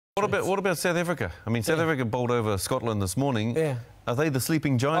What about South Africa? I mean, South Africa bowled over Scotland this morning. Yeah. Are they the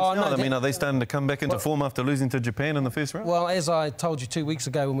sleeping giants now? No, I mean, are they starting to come back into form after losing to Japan in the first round? Well, as I told you 2 weeks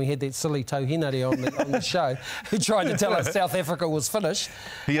ago when we had that silly Tauhinari on the show, who tried to tell us South Africa was finished.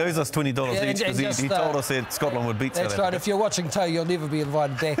 He owes us $20 each because he told us that Scotland would beat South Africa. That's right. If you're watching Tau, you'll never be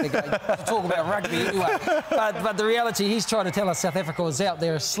invited back again to talk about rugby anyway. But the reality, he's trying to tell us South Africa was out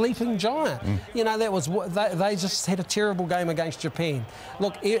there a sleeping giant. You know, that was they just had a terrible game against Japan.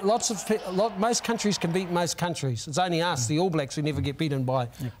 Look, most countries can beat most countries. It's only us, the All Blacks, who never get beaten by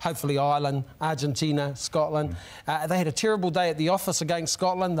hopefully Ireland, Argentina, Scotland. They had a terrible day at the office against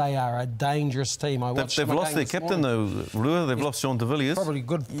Scotland. They are a dangerous team. They've lost their captain though, Rua. They've lost Sean de Villiers. Probably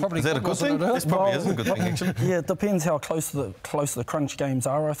good. Is that a good thing? This probably isn't a good thing, actually. Yeah, it depends how close the crunch games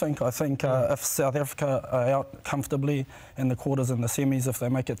are, I think. If South Africa are out comfortably in the quarters and the semis, if they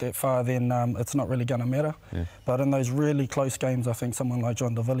make it that far, then it's not really going to matter. Yeah. But in those really close games, I think someone like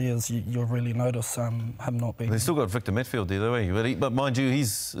John de Villiers, you'll really notice him not being. They've still got Victor Matfield there, though, eh? But mind you,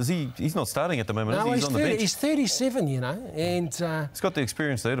 he's not starting at the moment. No, he's on the bench. He's 37, you know, and he's got the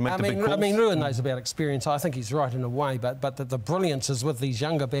experience though to make the big calls. I mean, Rua knows about experience. I think he's right in a way, but the brilliance is with these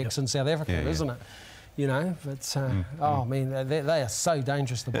younger backs in South Africa, isn't it? You know, but oh man, they are so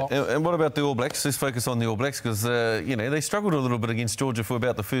dangerous to box. And what about the All Blacks? Let's focus on the All Blacks because you know, they struggled a little bit against Georgia for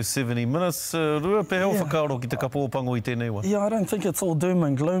about the first 70 minutes. Yeah, I don't think it's all doom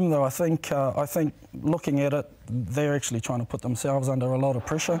and gloom though. I think looking at it, they're actually trying to put themselves under a lot of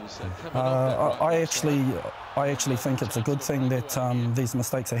pressure. I actually think it's a good thing that these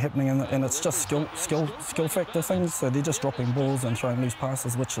mistakes are happening, and it's just skill factor things. So they're just dropping balls and throwing loose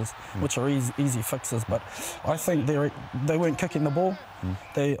passes, which are easy fixes. But I think they weren't kicking the ball.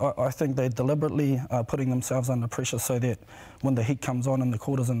 I think they're deliberately putting themselves under pressure so that when the heat comes on in the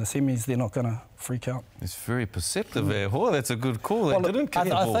quarters and the semis, they're not going to freak out. It's very perceptive there. Oh, that's a good call. They didn't kick the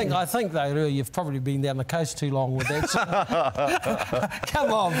ball. I think though, you've probably been down the coast too long with that.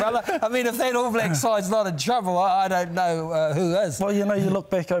 Come on, brother. I mean, if that All Black side's not in trouble, I don't know who is. Well, you know, you look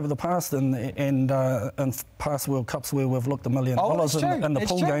back over the past and past World Cups where we've looked $1 million in the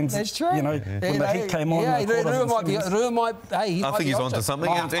pool games. That's true. You know, when the heat came on. I think he's onto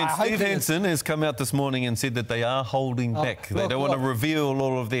something. And Steve Hansen has come out this morning and said that they are holding back. They don't want to reveal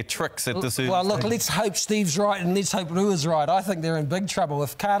all of their tricks at this early Well, look, stage. let's hope Steve's right and let's hope Rua's right. I think they're in big trouble.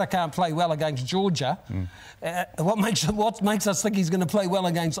 If Carter can't play well against Georgia, what makes us think he's going to play well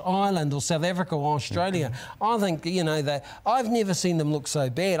against Ireland or South Africa or Australia? I think, you know, that I've never seen them look so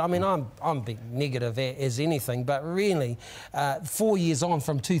bad. I mean, I'm being negative as anything, but really, 4 years on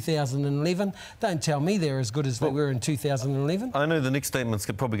from 2011, don't tell me they're as good as they were in 2011. I know the next statement's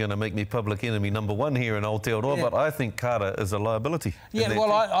probably going to make me public enemy #1 here in Aotearoa, but I think Carter is a liability. Yeah,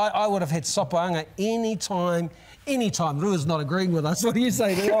 well, I would have had Sopoanga anytime. Rua's not agreeing with us. What do you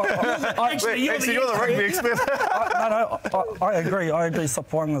say? Actually, you're the rugby expert. I agree.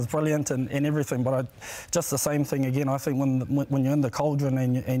 Sopoanga is brilliant and everything, but just the same thing again. I think when you're in the cauldron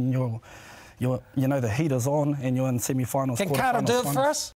and you know the heat is on and you're in semi-finals. Can Carter do it for us?